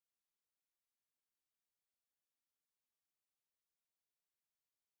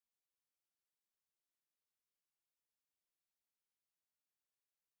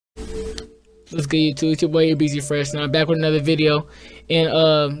What's good, YouTube? It's your boy, Busy Fresh, and I'm back with another video. And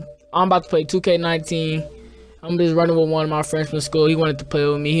I'm about to play 2K19. I'm just running with one of my friends from school. He wanted to play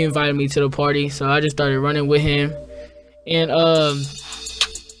with me. He invited me to the party, so I just started running with him. And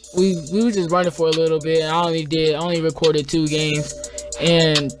we were just running for a little bit. I only recorded 2 games,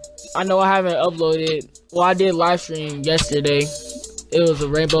 and I know I haven't uploaded. Well, I did live stream yesterday. It was a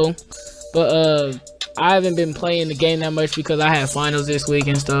rainbow, but I haven't been playing the game that much because I had finals this week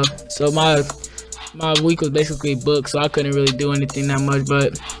and stuff. So my week was basically booked, so I couldn't really do anything that much.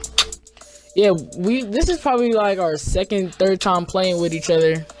 But yeah, this is probably like our second, third time playing with each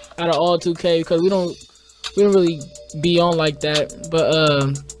other out of all 2K, because we don't really be on like that. But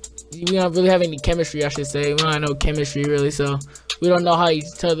we don't really have any chemistry, I should say. We don't have no chemistry really, so we don't know how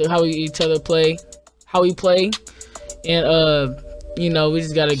we play, and you know, we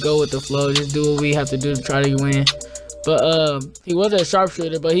just gotta go with the flow, just do what we have to do to try to win. But he was a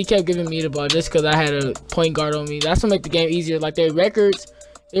sharpshooter, but he kept giving me the ball just because I had a point guard on me. That's what make the game easier. Like their records,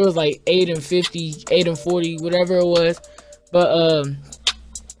 it was like 8 and 50, 8 and 40, whatever it was. But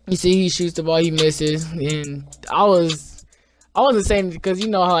you see, he shoots the ball, he misses, and I was the same, because you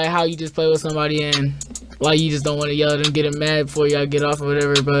know how you just play with somebody and like you just don't want to yell at them, get them mad before y'all get off or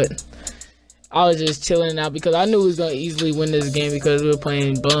whatever. But I was just chilling out because I knew we was gonna easily win this game because we were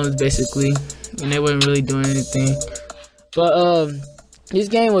playing bums basically, and they wasn't really doing anything. But this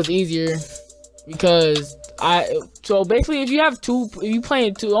game was easier because so basically if you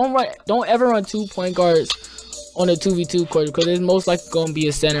playing two, don't ever run 2 point guards on a 2v2 court, because there's most likely gonna be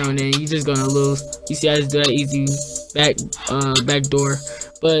a center on there. You're just gonna lose. You see, I just did that easy back door,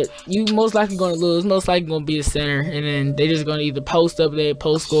 but you most likely gonna lose. Most likely gonna be a center, and then they just gonna either post up there,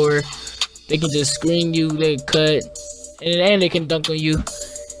 post score. They can just screen you, they cut, and they can dunk on you.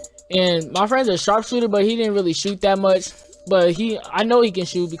 And my friend's a sharpshooter, but he didn't really shoot that much. But I know he can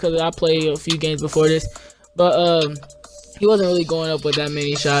shoot because I played a few games before this. But he wasn't really going up with that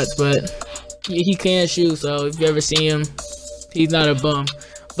many shots, but he can shoot. So if you ever see him, he's not a bum.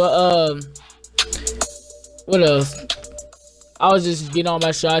 But what else? I was just getting all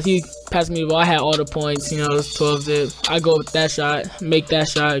my shots. He passed me the ball. I had all the points, you know, it was 12 zip. I go with that shot, make that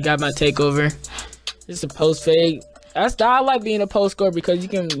shot, got my takeover. Just a post fake. I like being a post scorer because you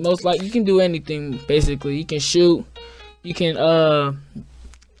can do anything basically. You can shoot, you can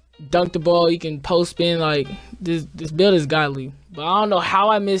dunk the ball, you can post spin. Like this build is godly. But I don't know how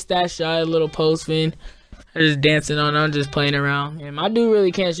I missed that shot, a little post spin. I'm just dancing on it, I'm just playing around. And my dude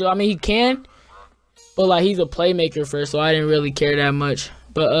really can't shoot. I mean, he can, but like he's a playmaker first, so I didn't really care that much.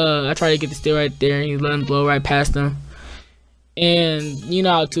 But I tried to get the steal right there, and he let him blow right past him. And you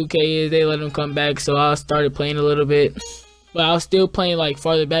know how 2K is, they let him come back, so I started playing a little bit. But I was still playing like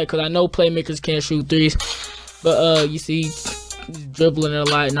farther back because I know playmakers can't shoot threes. But you see, he's dribbling a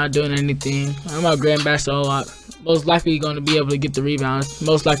lot, not doing anything. I'm out grandmaster a lot. Most likely going to be able to get the rebounds.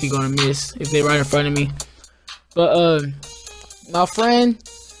 Most likely going to miss if they're right in front of me. But my friend,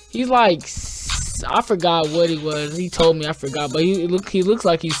 he's like, I forgot what he was. He told me, I forgot, but he looks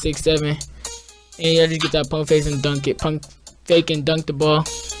like he's 6'7", and I just get that pump face and dunk it, pump fake and dunk the ball,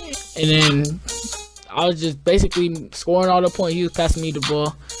 and then I was just basically scoring all the points. He was passing me the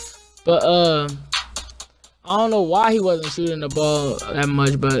ball, but I don't know why he wasn't shooting the ball that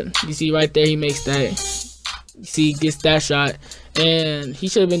much. But you see right there, he makes that. You see, he gets that shot, and he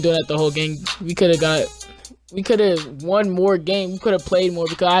should have been doing that the whole game. We could have won more game. We could have played more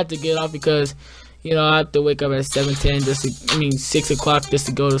because I had to get off because, you know, I have to wake up at 7:10 6 o'clock just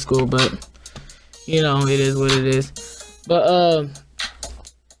to go to school. But you know, it is what it is. But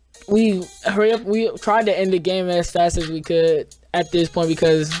we tried to end the game as fast as we could at this point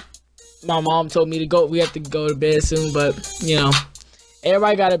because my mom told me to go. We have to go to bed soon. But you know,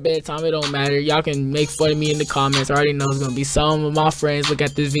 everybody got a bedtime. It don't matter. Y'all can make fun of me in the comments. I already know it's gonna be some of my friends look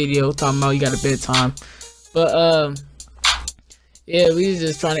at this video talking about you got a bedtime. But yeah, we was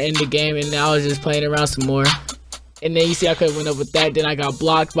just trying to end the game, and I was just playing around some more. And then you see I could have went up with that. Then I got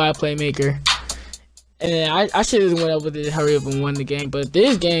blocked by a playmaker. And then I should have went up with it, hurry up and won the game. But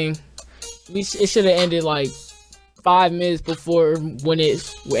this game, it should have ended like 5 minutes before when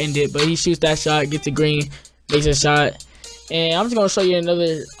it ended. But he shoots that shot, gets the green, makes a shot. And I'm just gonna show you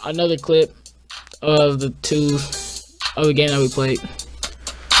another clip of the game that we played.